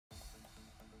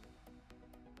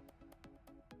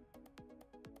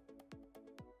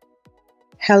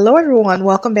Hello everyone,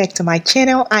 welcome back to my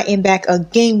channel. I am back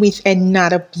again with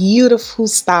another beautiful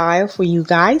style for you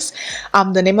guys.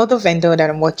 The name of the vendor that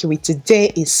I'm working with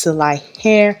today is Celie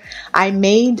Hair. I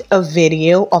made a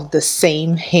video of the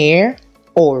same hair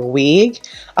or wig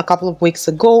a couple of weeks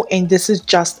ago, and this is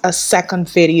just a second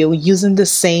video using the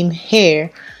same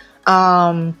hair.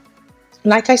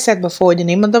 Like I said before, the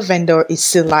name of the vendor is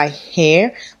Celie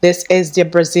Hair. This is the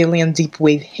Brazilian deep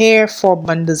wave hair, 4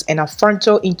 bundles and a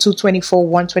frontal in 224,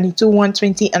 122,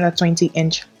 120 and a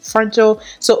 20-inch frontal.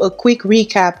 So a quick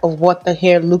recap of what the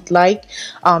hair looked like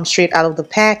straight out of the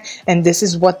pack, and this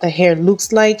is what the hair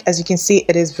looks like. As you can see,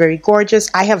 it is very gorgeous.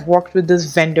 I have worked with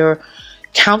this vendor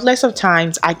countless of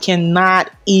times. I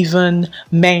cannot even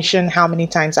mention how many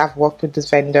times I've worked with this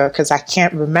vendor because I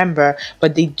can't remember,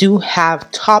 but they do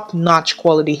have top-notch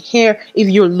quality hair. If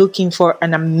you're looking for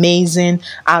an amazing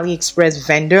AliExpress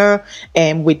vendor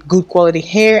and with good quality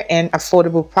hair and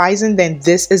affordable pricing, then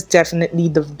this is definitely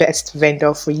the best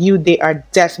vendor for you. They are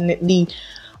definitely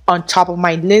on top of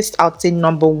my list. I'd say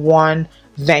 #1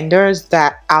 vendors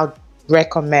that I'll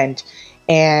recommend.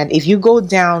 And if you go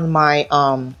down my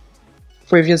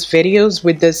previous videos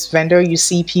with this vendor, you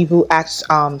see people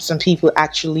some people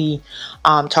actually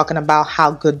talking about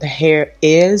how good the hair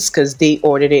is because they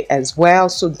ordered it as well.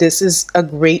 So this is a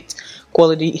great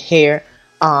quality hair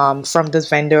from this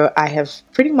vendor. I have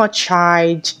pretty much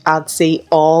tried, I'd say,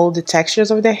 all the textures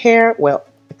of the hair, well,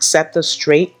 except the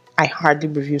straight. I hardly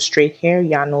review straight hair,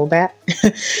 y'all know that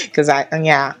because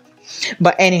yeah,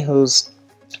 but anywho's,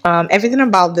 everything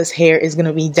about this hair is going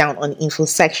to be down on the info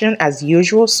section as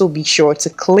usual, so be sure to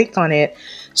click on it.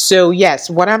 So yes,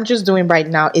 what I'm just doing right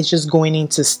now is just going in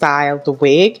to style the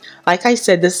wig. Like I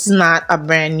said, this is not a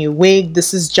brand new wig.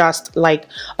 This is just like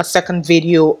a second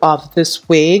video of this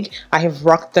wig. I have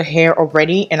rocked the hair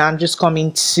already, and I'm just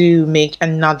coming to make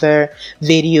another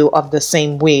video of the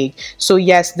same wig. So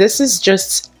yes, this is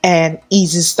just an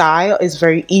easy style. It's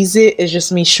very easy. It's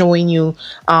just me showing you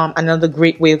another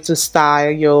great way to style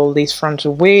your lace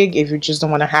frontal wig if you just don't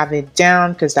want to have it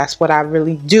down, because that's what I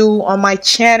really do on my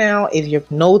channel, if you've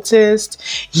noticed.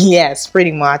 Yes,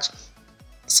 pretty much.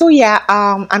 So yeah,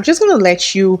 I'm just gonna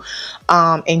let you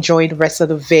enjoy the rest of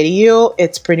the video.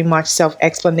 It's pretty much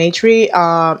self-explanatory.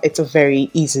 It's a very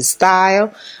easy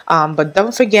style, but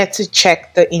don't forget to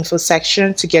check the info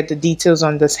section to get the details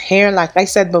on this hair. Like I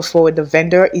said before, the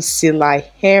vendor is Celie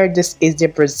Hair. This is the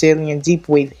Brazilian deep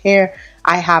wave hair.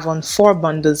 I have on 4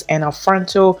 bundles and a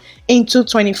frontal in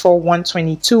 224,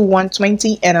 122,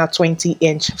 120 and a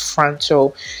 20-inch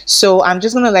frontal. So I'm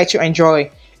just gonna let you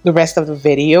enjoy the rest of the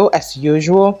video as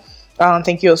usual.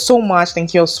 Thank you so much.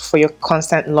 Thank you for your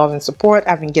constant love and support.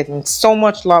 I've been getting so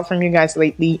much love from you guys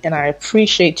lately, and I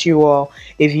appreciate you all.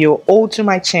 If you're old to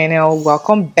my channel,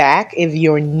 welcome back. If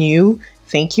you're new,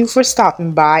 thank you for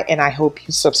stopping by, and I hope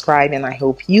you subscribe and I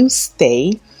hope you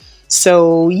stay.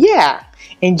 So yeah,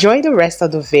 enjoy the rest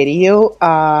of the video.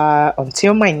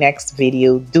 Until my next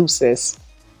video, deuces.